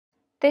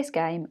This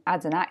game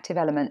adds an active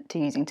element to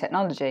using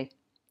technology.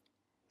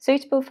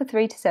 Suitable for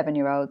 3 to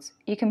 7-year-olds,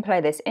 you can play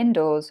this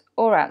indoors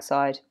or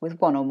outside with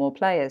one or more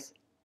players.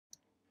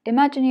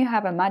 Imagine you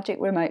have a magic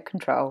remote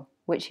control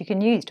which you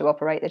can use to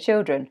operate the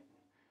children.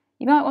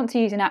 You might want to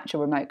use an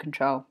actual remote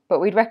control, but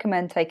we'd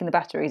recommend taking the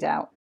batteries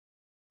out.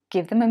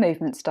 Give them a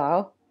movement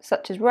style,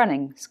 such as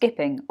running,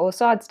 skipping or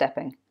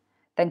sidestepping,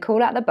 then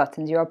call out the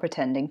buttons you are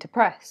pretending to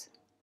press.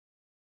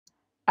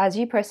 As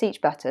you press each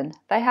button,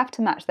 they have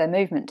to match their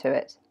movement to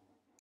it.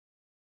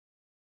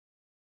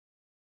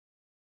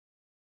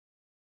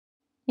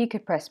 You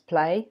could press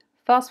play,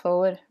 fast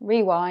forward,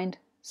 rewind,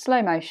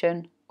 slow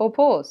motion or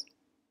pause.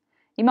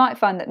 You might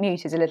find that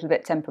mute is a little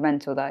bit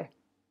temperamental though.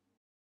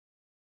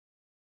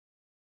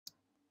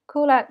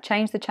 Call out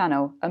change the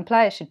channel and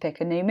players should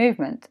pick a new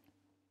movement.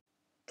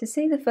 To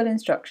see the full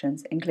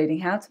instructions,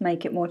 including how to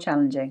make it more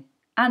challenging,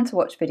 and to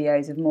watch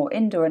videos of more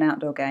indoor and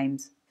outdoor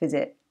games,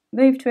 visit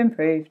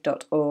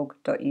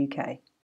movetoimprove.org.uk.